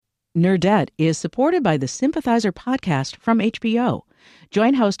Nerdette is supported by the Sympathizer podcast from HBO.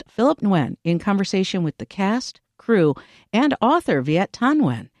 Join host Philip Nguyen in conversation with the cast, crew, and author Viet Thanh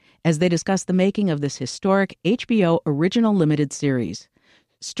Nguyen as they discuss the making of this historic HBO original limited series.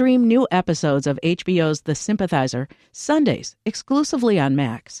 Stream new episodes of HBO's The Sympathizer Sundays exclusively on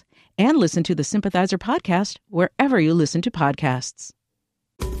Max, and listen to the Sympathizer podcast wherever you listen to podcasts.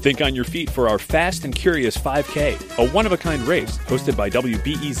 Think on your feet for our Fast and Curious 5K, a one-of-a-kind race hosted by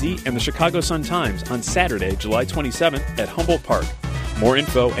WBEZ and the Chicago Sun-Times on Saturday, July 27th at Humboldt Park. More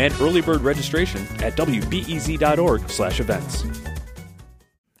info and early bird registration at wbez.org/events.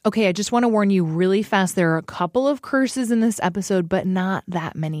 Okay, I just want to warn you really fast. There are a couple of curses in this episode, but not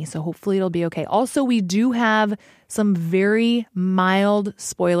that many, so hopefully it'll be okay. Also, we do have some very mild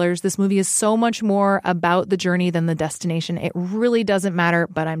spoilers. This movie is so much more about the journey than the destination. It really doesn't matter,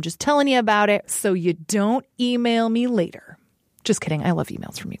 but I'm just telling you about it so you don't email me later. Just kidding. I love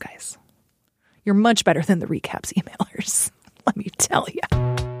emails from you guys. You're much better than the recaps emailers, let me tell you.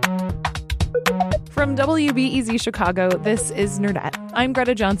 From WBEZ Chicago, this is Nerdette. I'm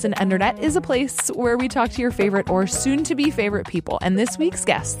Greta Johnson, and Nerdette is a place where we talk to your favorite or soon-to-be favorite people. And this week's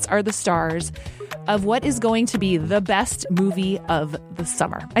guests are the stars of what is going to be the best movie of the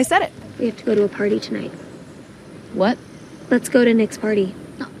summer. I said it. We have to go to a party tonight. What? Let's go to Nick's party.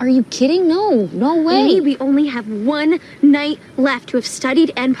 Are you kidding? No way. We only have one night left to have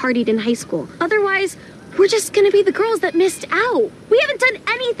studied and partied in high school. Otherwise, we're just gonna be the girls that missed out. We haven't done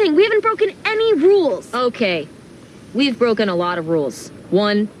anything. We haven't broken any rules. Okay. We've broken a lot of rules.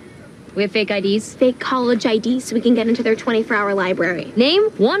 One, we have fake IDs. Fake college IDs so we can get into their 24-hour library. Name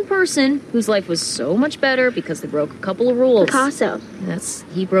one person whose life was so much better because they broke a couple of rules. Picasso.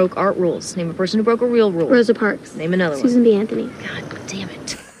 He broke art rules. Name a person who broke a real rule. Rosa Parks. Name another one. Susan B. Anthony. God damn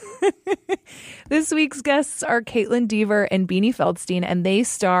it. This week's guests are Kaitlyn Dever and Beanie Feldstein, and they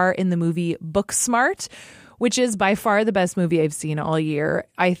star in the movie Booksmart, which is by far the best movie I've seen all year.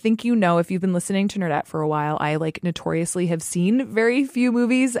 I think you know, if you've been listening to Nerdette for a while, I notoriously have seen very few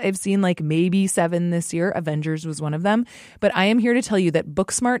movies. I've seen maybe 7 this year. Avengers was one of them. But I am here to tell you that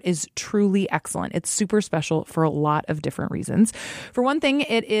Booksmart is truly excellent. It's super special for a lot of different reasons. For one thing,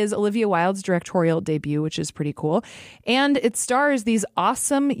 it is Olivia Wilde's directorial debut, which is pretty cool. And it stars these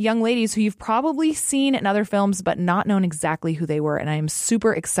awesome young ladies who you've probably seen in other films, but not known exactly who they were. And I am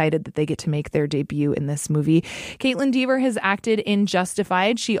super excited that they get to make their debut in this movie. Kaitlyn Dever has acted in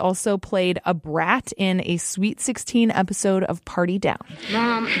Justified. She also played a brat in a Sweet 16 episode of Party Down.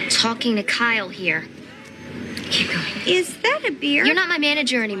 Mom, I'm talking to Kyle here. Keep going. Is that a beer? You're not my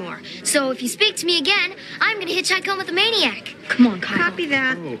manager anymore. So if you speak to me again, I'm going to hitchhike home with a maniac. Come on, Kyle. Copy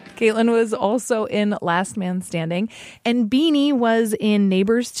that. Kaitlyn was also in Last Man Standing, and Beanie was in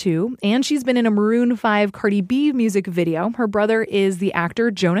Neighbors 2, and she's been in a Maroon 5 Cardi B music video. Her brother is the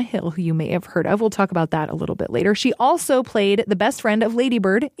actor Jonah Hill, who you may have heard of. We'll talk about that a little bit later. She also played the best friend of Lady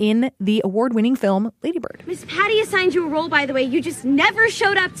Bird in the award-winning film Lady Bird. Miss Patty assigned you a role, by the way. You just never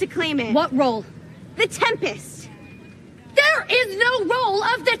showed up to claim it. What role? The Tempest. There is no role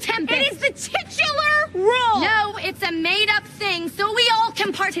of the Tempest. It is the titular role. No, it's a made-up thing, so we all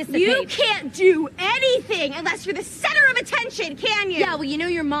can participate. You can't do anything unless you're the center of attention, can you? Yeah, well, you know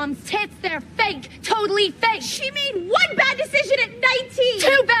your mom's tits. They're fake. Totally fake. She made one bad decision at 19.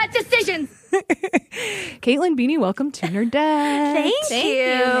 2 bad decisions. Kaitlyn, Beanie, welcome to Nerdette. Thank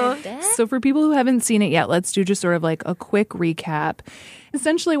you. So for people who haven't seen it yet, let's do just sort of a quick recap.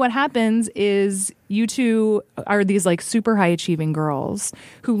 Essentially what happens is you two are these super high achieving girls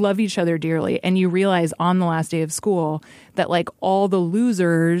who love each other dearly. And you realize on the last day of school that all the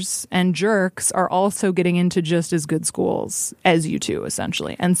losers and jerks are also getting into just as good schools as you two,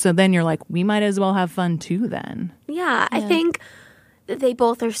 essentially. And so then you're we might as well have fun too then. Yeah, I think they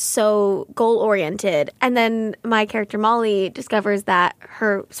both are so goal-oriented. And then my character, Molly, discovers that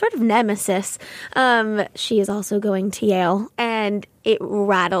her sort of nemesis, she is also going to Yale, and it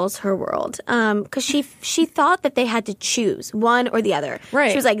rattles her world. Because she thought that they had to choose one or the other.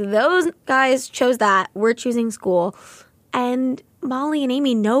 Right. She was like, those guys chose that. We're choosing school. And Molly and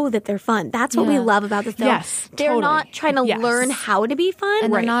Amy know that they're fun. That's what we love about the film. Yes, they're totally. not trying to learn how to be fun.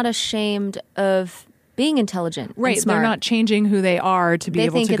 And they're not ashamed of being intelligent. Right. And smart. They're not changing who they are to be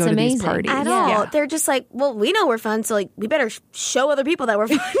able to go to these parties. At all. They're just well, we know we're fun, so we better show other people that we're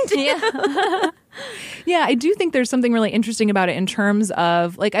fun too. Yeah, I do think there's something really interesting about it in terms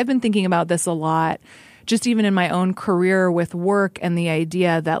of, I've been thinking about this a lot just even in my own career with work and the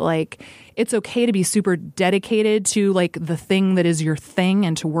idea that like it's okay to be super dedicated to like the thing that is your thing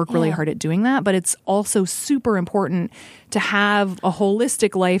and to work really hard at doing that. But it's also super important to have a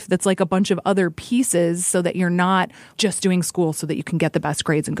holistic life that's like a bunch of other pieces so that you're not just doing school so that you can get the best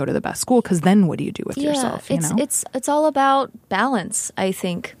grades and go to the best school. Because then what do you do with yourself? You know? It's all about balance, I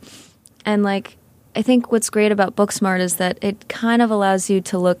think. And like, I think what's great about Booksmart is that it kind of allows you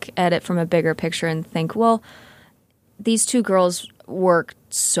to look at it from a bigger picture and think, well, these two girls worked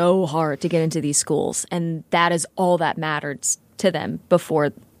so hard to get into these schools, and that is all that mattered to them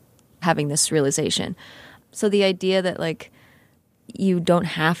before having this realization. So the idea that like you don't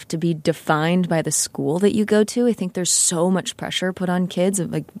have to be defined by the school that you go to, I think there's so much pressure put on kids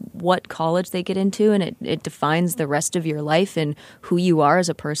of like what college they get into, and it defines the rest of your life and who you are as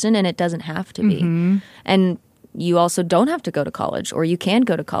a person, and it doesn't have to be. And you also don't have to go to college, or you can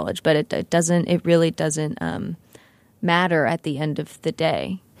go to college, but it really doesn't matter at the end of the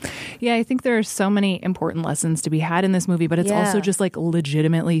day. Yeah, I think there are so many important lessons to be had in this movie, but it's also just like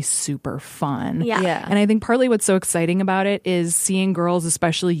legitimately super fun. Yeah. And I think partly what's so exciting about it is seeing girls,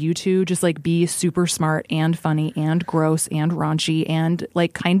 especially you two, just like be super smart and funny and gross and raunchy and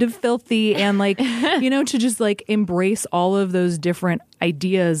like kind of filthy and like, you know, to just like embrace all of those different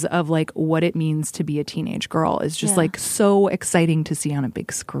ideas of like what it means to be a teenage girl is just like so exciting to see on a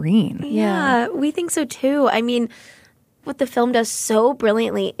big screen. Yeah, we think so too. I mean, what the film does so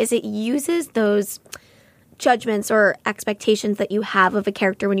brilliantly is it uses those judgments or expectations that you have of a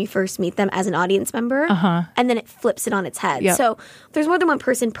character when you first meet them as an audience member, and then it flips it on its head. Yep. So there's more than one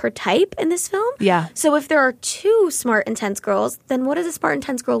person per type in this film. Yeah. So if there are two smart, intense girls, then what does a smart,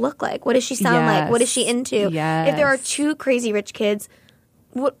 intense girl look like? What does she sound like? What is she into? Yes. If there are two crazy rich kids,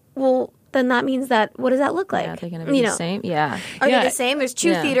 then that means that what does that look like? Yeah, they're going to be the same. Yeah. Are they the same? There's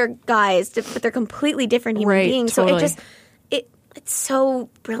two theater guys, but they're completely different human beings. Totally. So it's so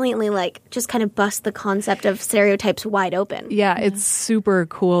brilliantly like just kind of busts the concept of stereotypes wide open. Yeah, it's super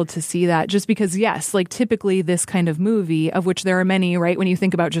cool to see that just because, yes, like typically this kind of movie, of which there are many, right? When you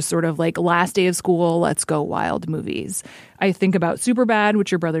think about just sort of like last day of school, let's go wild movies. I think about Superbad,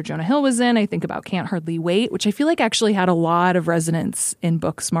 which your brother Jonah Hill was in. I think about Can't Hardly Wait, which I feel like actually had a lot of resonance in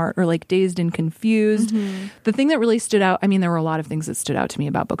Booksmart, or like Dazed and Confused. The thing that really stood out, I mean, there were a lot of things that stood out to me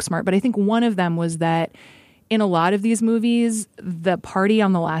about Booksmart, but I think one of them was that in a lot of these movies, the party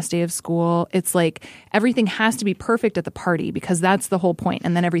on the last day of school, it's like everything has to be perfect at the party because that's the whole point.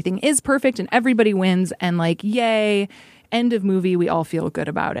 And then everything is perfect and everybody wins and like, yay, end of movie, we all feel good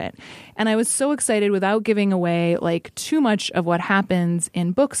about it. And I was so excited without giving away like too much of what happens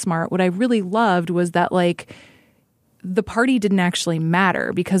in Booksmart. What I really loved was that like the party didn't actually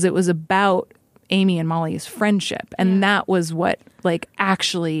matter because it was about Amy and Molly's friendship. And that was what like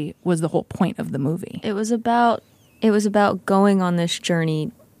actually was the whole point of the movie. It was about going on this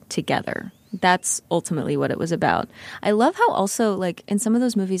journey together. That's ultimately what it was about. I love how also like in some of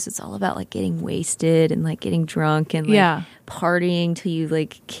those movies it's all about like getting wasted and like getting drunk and like partying till you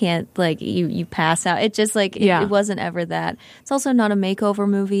like can't like you pass out. It just like it wasn't ever that. It's also not a makeover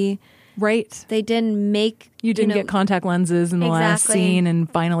movie. Right. They didn't make... You didn't get contact lenses in the last scene and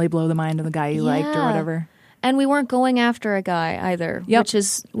finally blow the mind of the guy you liked or whatever. And we weren't going after a guy either, which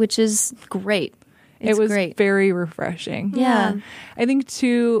is great. It was great. Very refreshing. Yeah. I think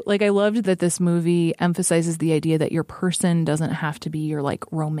too, like I loved that this movie emphasizes the idea that your person doesn't have to be your like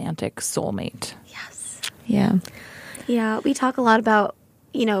romantic soulmate. Yes. Yeah. Yeah. We talk a lot about,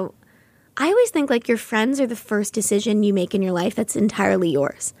 you know, I always think like your friends are the first decision you make in your life that's entirely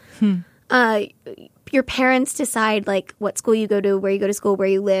yours. Your parents decide like what school you go to, where you go to school, where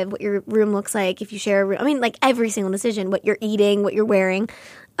you live, what your room looks like, if you share a room. I mean, like every single decision, what you're eating, what you're wearing,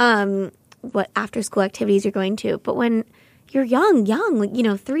 what after school activities you're going to. But when you're young, like, you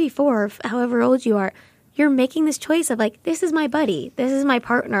know, 3, 4, however old you are, you're making this choice of like, this is my buddy, this is my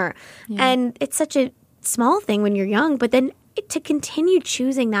partner. Yeah. And it's such a small thing when you're young, but then to continue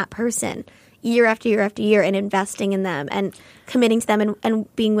choosing that person year after year after year and investing in them and committing to them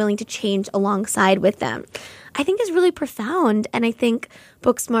and being willing to change alongside with them, I think is really profound. And I think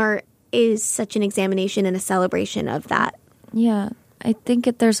Booksmart is such an examination and a celebration of that. Yeah. I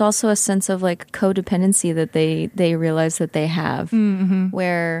think there's also a sense of like codependency that they realize that they have,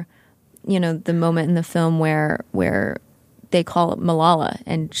 where, you know, the moment in the film where they call Malala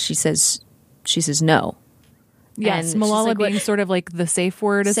and she says no. Yes, Malala like, being sort of like the safe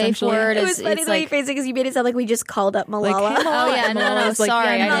word, essentially. Word it was funny the way you phrased it because you made it sound like we just called up Malala. Like, hey, Malala. Oh, yeah, no,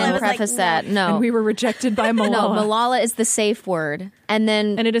 sorry, I didn't preface that. No. And we were rejected by Malala. No, Malala is the safe word. And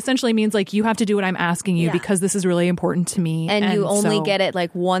it essentially means like you have to do what I'm asking you because this is really important to me. And you only get it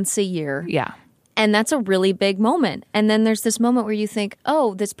like once a year. Yeah. And that's a really big moment. And then there's this moment where you think,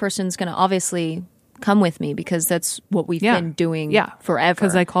 oh, this person's going to obviously come with me because that's what we've been doing forever.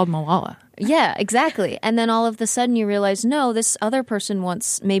 Because I called Malala. Yeah, exactly. And then all of a sudden you realize, no, this other person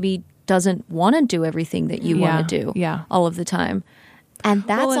maybe doesn't want to do everything that you want to do all of the time. And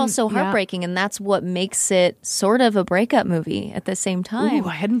that's also heartbreaking. And that's what makes it sort of a breakup movie at the same time. Ooh,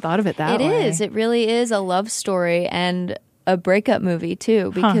 I hadn't thought of it that way. It is. It really is a love story and a breakup movie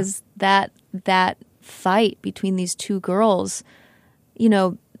too, because that fight between these two girls, you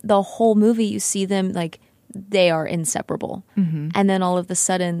know, the whole movie you see them like they are inseparable. Mm-hmm. And then all of a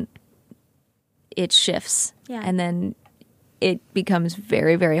sudden it shifts. Yeah. And then it becomes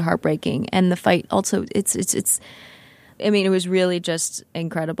very, very heartbreaking. And the fight also it's I mean, it was really just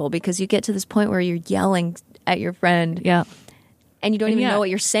incredible because you get to this point where you're yelling at your friend. Yeah. And you don't even know what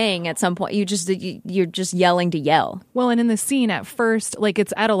you're saying at some point. You're just yelling to yell. Well, and in the scene at first, like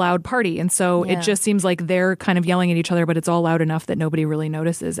it's at a loud party. And so it just seems like they're kind of yelling at each other, but it's all loud enough that nobody really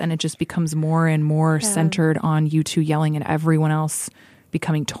notices. And it just becomes more and more centered on you two yelling and everyone else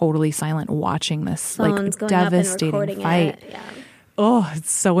becoming totally silent watching this like devastating fight. Oh,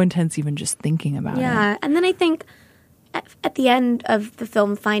 it's so intense even just thinking about it. Yeah. And then I think at the end of the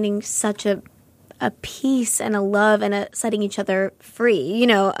film, finding such a peace and a love and a setting each other free. You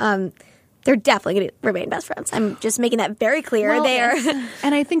know, they're definitely going to remain best friends. I'm just making that very clear there.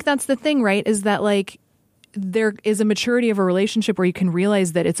 And I think that's the thing, right? Is that like there is a maturity of a relationship where you can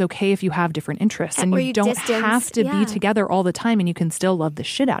realize that it's okay if you have different interests and you don't have to be together all the time and you can still love the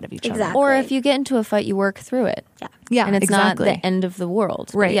shit out of each other. Or if you get into a fight, you work through it. Yeah, and it's not the end of the world.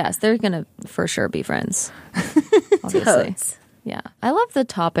 Right. But yes, they're going to for sure be friends. Obviously. Yeah. I love the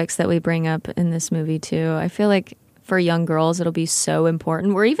topics that we bring up in this movie, too. I feel like for young girls, it'll be so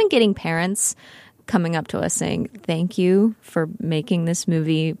important. We're even getting parents coming up to us saying, thank you for making this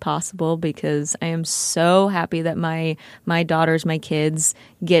movie possible because I am so happy that my daughters, my kids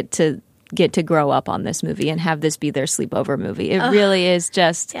get to grow up on this movie and have this be their sleepover movie. It really is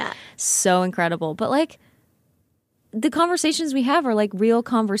just so incredible. But like, the conversations we have are like real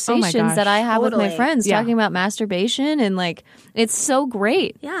conversations that I have with my friends talking about masturbation and like it's so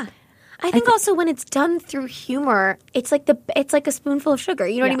great. Yeah. I think also when it's done through humor, it's like a spoonful of sugar.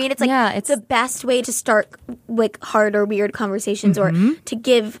 You know what I mean? It's like it's the best way to start like hard or weird conversations or to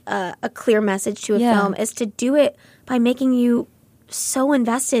give a clear message to a film is to do it by making you so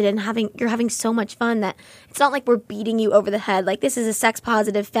invested and you're having so much fun that it's not like we're beating you over the head. Like this is a sex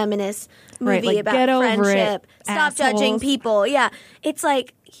positive feminist movie like, about friendship. Stop judging people. Yeah. It's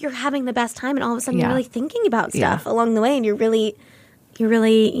like you're having the best time and all of a sudden you're really thinking about stuff along the way and you're really,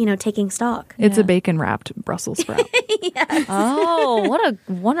 you know, taking stock. It's a bacon wrapped Brussels sprout. Yes. Oh, what a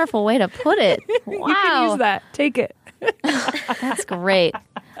wonderful way to put it. Wow. You can use that. Take it. That's great.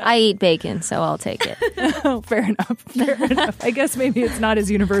 I eat bacon, so I'll take it. Oh, fair enough. I guess maybe it's not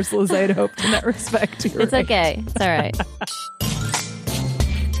as universal as I had hoped in that respect. It's okay. It's all right.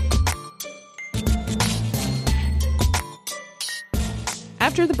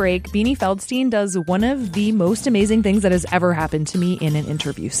 After the break, Beanie Feldstein does one of the most amazing things that has ever happened to me in an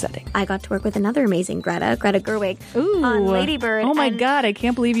interview setting. I got to work with another amazing Greta Gerwig on Lady Bird. Oh my God, I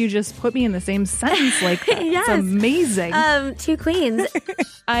can't believe you just put me in the same sentence like that. Yes. It's amazing. Two queens.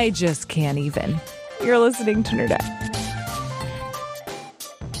 I just can't even. You're listening to Nerdette.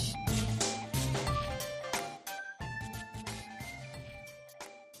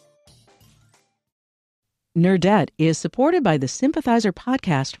 Nerdette is supported by the Sympathizer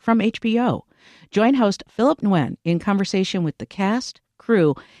podcast from HBO. Join host Philip Nguyen in conversation with the cast,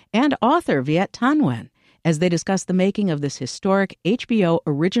 crew, and author Viet Thanh Nguyen as they discuss the making of this historic HBO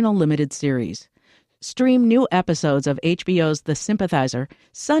original limited series. Stream new episodes of HBO's The Sympathizer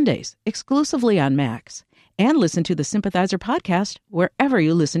Sundays exclusively on Max, and listen to the Sympathizer podcast wherever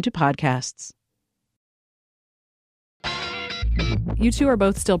you listen to podcasts. You two are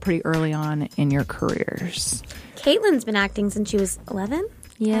both still pretty early on in your careers. Caitlin's been acting since she was 11.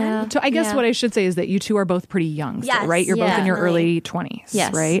 Yeah. So I guess what I should say is that you two are both pretty young still, Yes. right? You're both in your early 20s,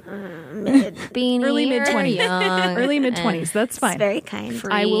 Yes. right? Beanie, Early you're mid-20s. young. Early mid-20s. That's fine. It's very kind.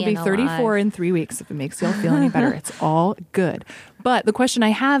 Free I will be and 34 alive. in 3 weeks if it makes y'all feel any better. It's all good. But the question I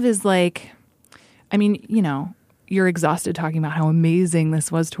have is like, I mean, you know, you're exhausted talking about how amazing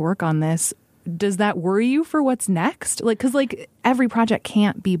this was to work on this. Does that worry you for what's next? Like, because like every project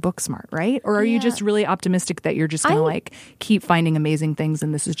can't be Booksmart, right? Or are you just really optimistic that you're just going to like keep finding amazing things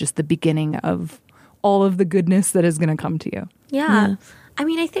and this is just the beginning of all of the goodness that is going to come to you? Yeah. I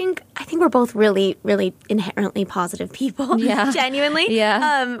mean, I think we're both really, really inherently positive people. Yeah. Genuinely.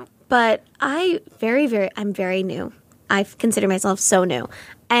 Yeah. But I'm very new. I consider myself so new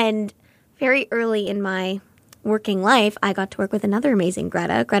and very early in my working life, I got to work with another amazing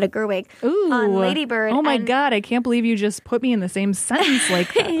Greta Gerwig, on Lady Bird. Oh my God, I can't believe you just put me in the same sentence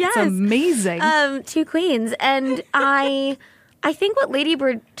like that. Yes. It's amazing. Two queens. And I think what Lady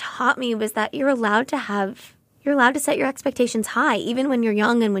Bird taught me was that you're allowed to set your expectations high, even when you're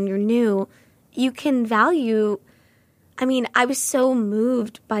young and when you're new. You can value. I mean, I was so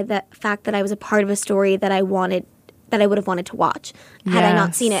moved by the fact that I was a part of a story that I would have wanted to watch had I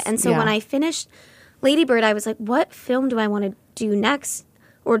not seen it. And so when I finished Lady Bird, I was like, what film do I want to do next?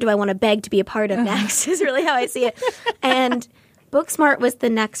 Or do I want to beg to be a part of next is really how I see it. And Booksmart was the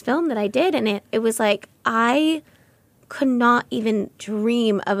next film that I did. And it was like, I could not even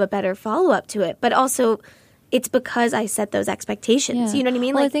dream of a better follow-up to it. But also, it's because I set those expectations. Yeah. You know what I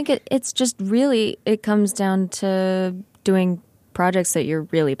mean? Well, I think it's just really, it comes down to doing projects that you're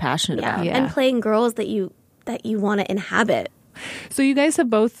really passionate about. Yeah. And playing girls that you want to inhabit. So you guys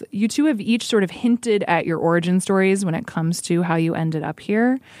you two have each sort of hinted at your origin stories when it comes to how you ended up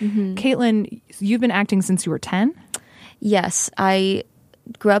here. Mm-hmm. Caitlin, you've been acting since you were 10? Yes. I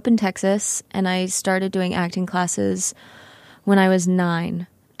grew up in Texas, and I started doing acting classes when I was 9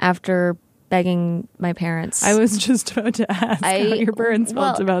 after begging my parents. I was just about to ask how your parents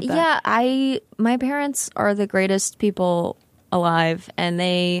felt about that. Yeah, my parents are the greatest people alive, and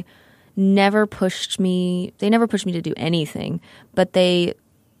they never pushed me to do anything, but they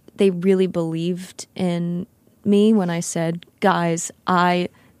really believed in me when I said, guys,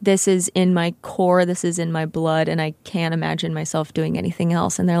 this is in my core, this is in my blood, and I can't imagine myself doing anything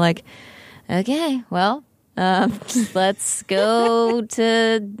else. And they're like, okay, well, let's go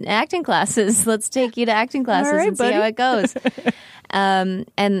to acting classes. Let's take you to acting classes and see how it goes. And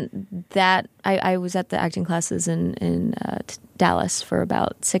that I was at the acting classes in Dallas for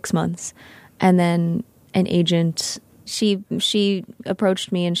about 6 months, and then an agent she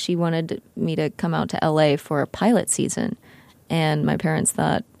approached me and she wanted me to come out to LA for a pilot season, and my parents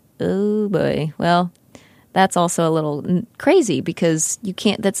thought, oh boy, well, that's also a little crazy because you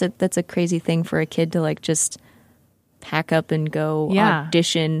can't. That's a crazy thing for a kid to like just pack up and go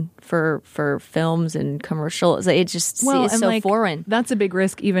audition for films and commercials. It just it's so like, foreign. That's a big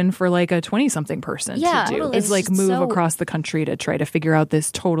risk even for like a 20-something person to do. Totally. It's like move across the country to try to figure out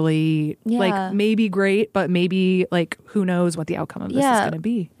this totally like maybe great, but maybe like who knows what the outcome of this is going to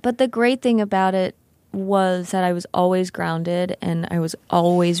be. But the great thing about it was that I was always grounded and I was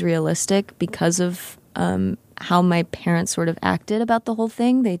always realistic because of how my parents sort of acted about the whole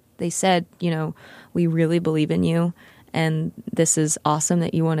thing. They said, we really believe in you and this is awesome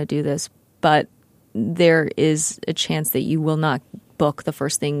that you want to do this, but there is a chance that you will not book the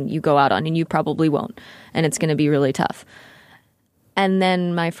first thing you go out on, and you probably won't, and it's going to be really tough. And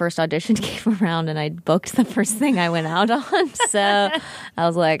then my first audition came around and I booked the first thing I went out on. So I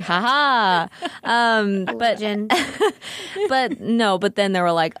was like, haha. But then there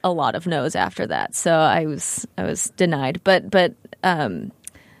were like a lot of no's after that. So I was denied. But it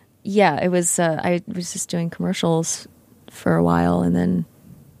was, I was just doing commercials for a while and then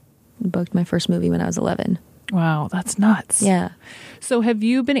booked my first movie when I was 11. Wow, that's nuts. Yeah. So have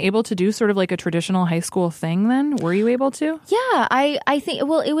you been able to do sort of like a traditional high school thing then? Were you able to? Yeah, I think,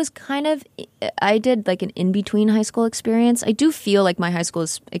 well, it was kind of, I did like an in-between high school experience. I do feel like my high school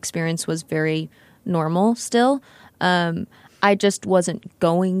experience was very normal still. I just wasn't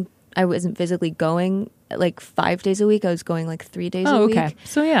physically going like 5 days a week. I was going like 3 days a week. Oh, okay.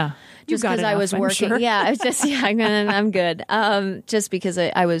 So yeah. Just because I was working. Sure. Yeah, I was just, I'm good. Just because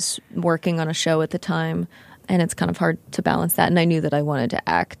I was working on a show at the time. And it's kind of hard to balance that. And I knew that I wanted to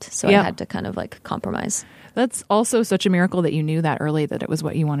act. So I had to kind of like compromise. That's also such a miracle that you knew that early that it was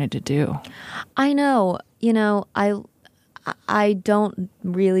what you wanted to do. I know. I don't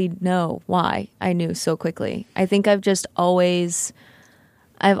really know why I knew so quickly. I think I've always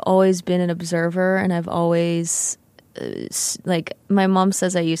been an observer, and I've always like my mom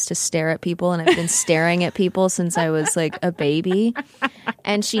says I used to stare at people, and I've been staring at people since I was like a baby.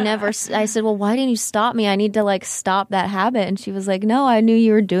 And I said, well, why didn't you stop me? I need to like stop that habit. And she was like, no, I knew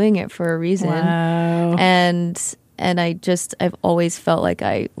you were doing it for a reason. Wow. And I've always felt like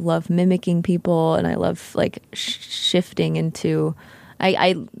I love mimicking people, and I love like shifting into,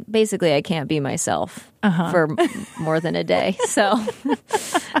 I basically I can't be myself for more than a day. So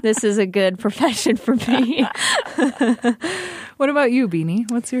this is a good profession for me. What about you, Beanie?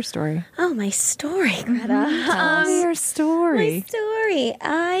 What's your story? Oh, my story, Greta. Tell me your story. My story.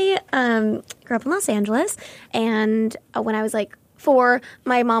 I grew up in Los Angeles, and when I was like 4,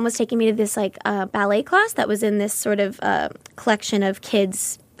 my mom was taking me to this like ballet class that was in this sort of collection of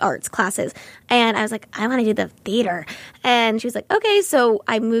kids arts classes. And I was like, I want to do the theater. And she was like, okay. So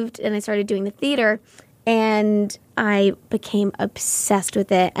I moved and I started doing the theater. And I became obsessed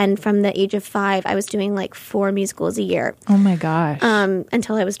with it. And from the age of 5, I was doing like 4 musicals a year. Oh my gosh.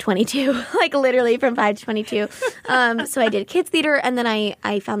 Until I was 22, like literally from 5 to 22. So I did kids theater. And then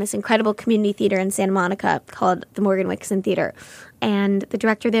I found this incredible community theater in Santa Monica called the Morgan Wixon Theater. And the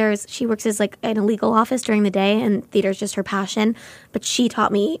director there she works as like in a legal office during the day, and theater is just her passion. But she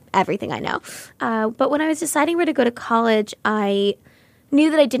taught me everything I know. But when I was deciding where to go to college, I knew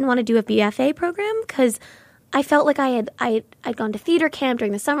that I didn't want to do a BFA program because I felt like I'd gone to theater camp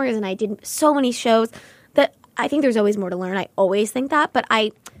during the summers and I did so many shows that I think there's always more to learn. I always think that, but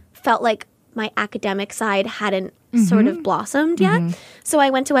I felt like my academic side hadn't sort of blossomed yet. So I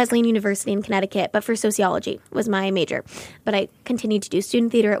went to Wesleyan University in Connecticut, but for sociology was my major. But I continued to do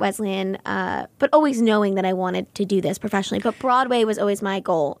student theater at Wesleyan, but always knowing that I wanted to do this professionally. But Broadway was always my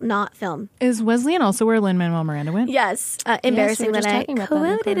goal, not film. Is Wesleyan also where Lin-Manuel Miranda went? Yes. Embarrassing that I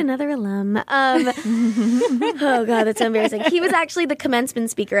quoted another alum. Oh, God, that's so embarrassing. He was actually the commencement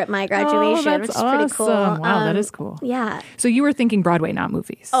speaker at my graduation, which is pretty cool. Wow, that is cool. Yeah. So you were thinking Broadway, not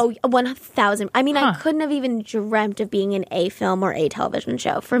movies. Oh, 1,000. I mean, I couldn't have even dreamt of being in a film or a television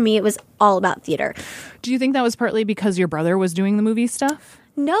show. For me, it was all about theater. Do you think that was partly because your brother was doing the movie stuff?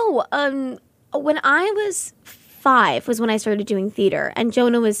 No. When I was 5 was when I started doing theater, and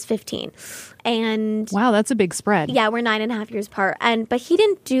Jonah was 15. And wow, that's a big spread. Yeah, we're 9.5 years apart. But he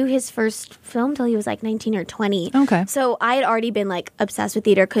didn't do his first film till he was like 19 or 20. Okay. So I had already been like obsessed with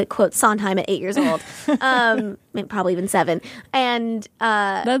theater. Could quote Sondheim at 8 years old, probably even 7. And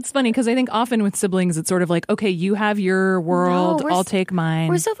that's funny because I think often with siblings, it's sort of like, okay, you have your world, I'll take mine.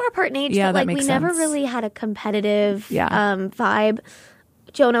 We're so far apart in age that like makes we sense. never really had a competitive vibe.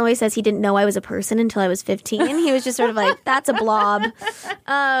 Jonah always says he didn't know I was a person until I was 15. He was just sort of like, that's a blob.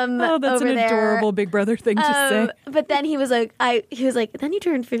 That's an adorable big brother thing to say. But then he was like, then you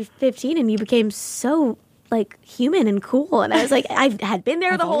turned 15 and you became so like human and cool. And I was like, I had been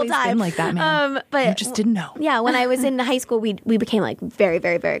there the whole time. Been like that, man. But you just didn't know. Yeah, when I was in high school, we became like very,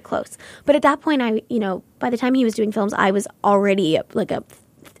 very, very close. But at that point, by the time he was doing films, I was already like a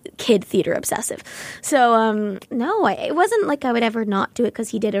kid theater obsessive. So no, it wasn't like I would ever not do it because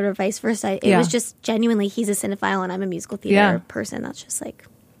he did it or vice versa. It was just genuinely he's a cinephile and I'm a musical theater person. That's just like,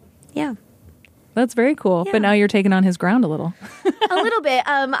 yeah. That's very cool. Yeah. But now you're taking on his ground a little. A little bit.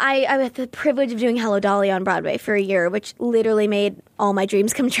 I had the privilege of doing Hello Dolly on Broadway for a year, which literally made all my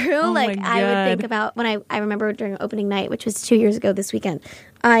dreams come true. Oh like I would think about when I remember during opening night, which was 2 years ago this weekend,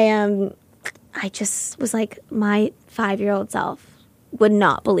 I just was like, my 5-year-old self would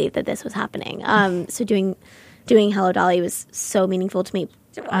not believe that this was happening. So doing Hello Dolly was so meaningful to me.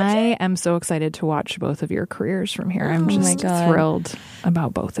 I am so excited to watch both of your careers from here. I'm just thrilled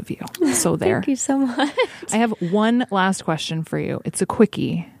about both of you. So there. Thank you so much. I have one last question for you. It's a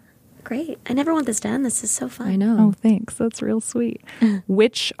quickie. Great. I never want this done. This is so fun. I know. Oh, thanks. That's real sweet.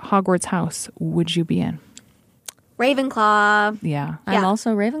 Which Hogwarts house would you be in? Ravenclaw. Yeah. I'm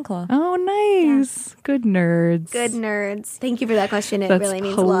also Ravenclaw. Oh, nice. Yeah. Good nerds. Good nerds. Thank you for that question. It That's really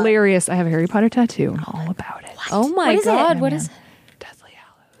means hilarious. a lot. I have a Harry Potter tattoo. I'm all about it. What? Oh my God. What is it? Deathly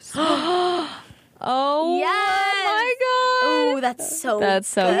Hallows. Oh, yes. my God. Oh, that's so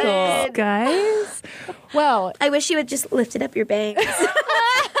cool. Guys. Well, I wish you had just lifted up your bangs.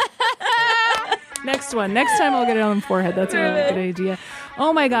 Next one. Next time I'll get it on the forehead. That's a really good idea.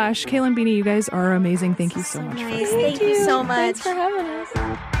 Oh my gosh. Caitlin, Beanie, you guys are amazing. Thank you so much. Nice. Thank you so much. Thanks for having us.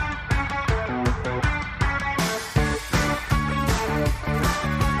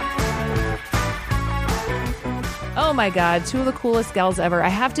 Oh my God, two of the coolest gals ever. I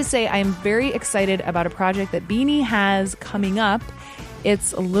have to say, I'm very excited about a project that Beanie has coming up.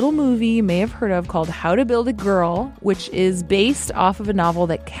 It's a little movie you may have heard of called How to Build a Girl, which is based off of a novel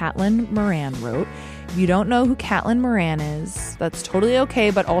that Caitlin Moran wrote. If you don't know who Caitlin Moran is, that's totally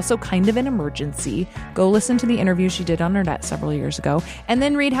okay, but also kind of an emergency. Go listen to the interview she did on Nerdette several years ago, and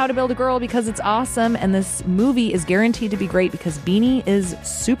then read How to Build a Girl because it's awesome, and this movie is guaranteed to be great because Beanie is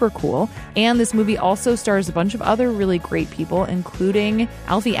super cool, and this movie also stars a bunch of other really great people, including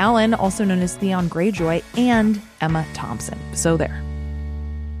Alfie Allen, also known as Theon Greyjoy, and Emma Thompson. So there.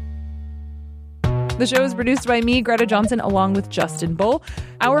 The show is produced by me, Greta Johnson, along with Justin Bull.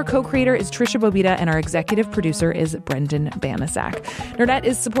 Our co-creator is Trisha Bobita, and our executive producer is Brendan Banasak. Nerdette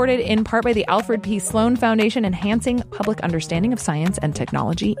is supported in part by the Alfred P. Sloan Foundation, enhancing public understanding of science and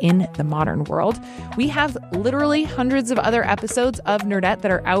technology in the modern world. We have literally hundreds of other episodes of Nerdette that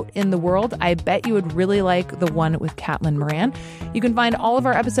are out in the world. I bet you would really like the one with Caitlin Moran. You can find all of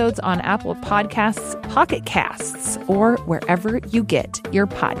our episodes on Apple Podcasts, Pocket Casts, or wherever you get your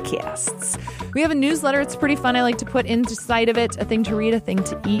podcasts. We have a newsletter. It's pretty fun. I like to put inside of it a thing to read, a thing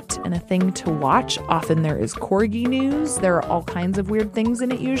to eat, and a thing to watch. Often there is corgi news. There are all kinds of weird things in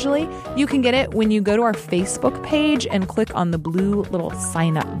it usually. You can get it when you go to our Facebook page and click on the blue little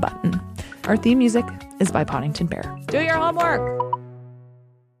sign up button. Our theme music is by Poddington Bear. Do your homework.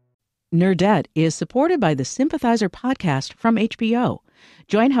 Nerdette is supported by the Sympathizer podcast from HBO.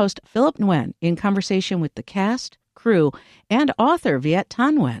 Join host Philip Nguyen in conversation with the cast, crew, and author Viet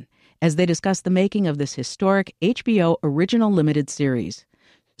Thanh Nguyen as they discuss the making of this historic HBO original limited series.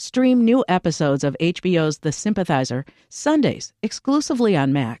 Stream new episodes of HBO's The Sympathizer Sundays exclusively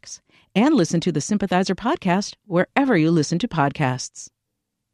on Max, and listen to the Sympathizer podcast wherever you listen to podcasts.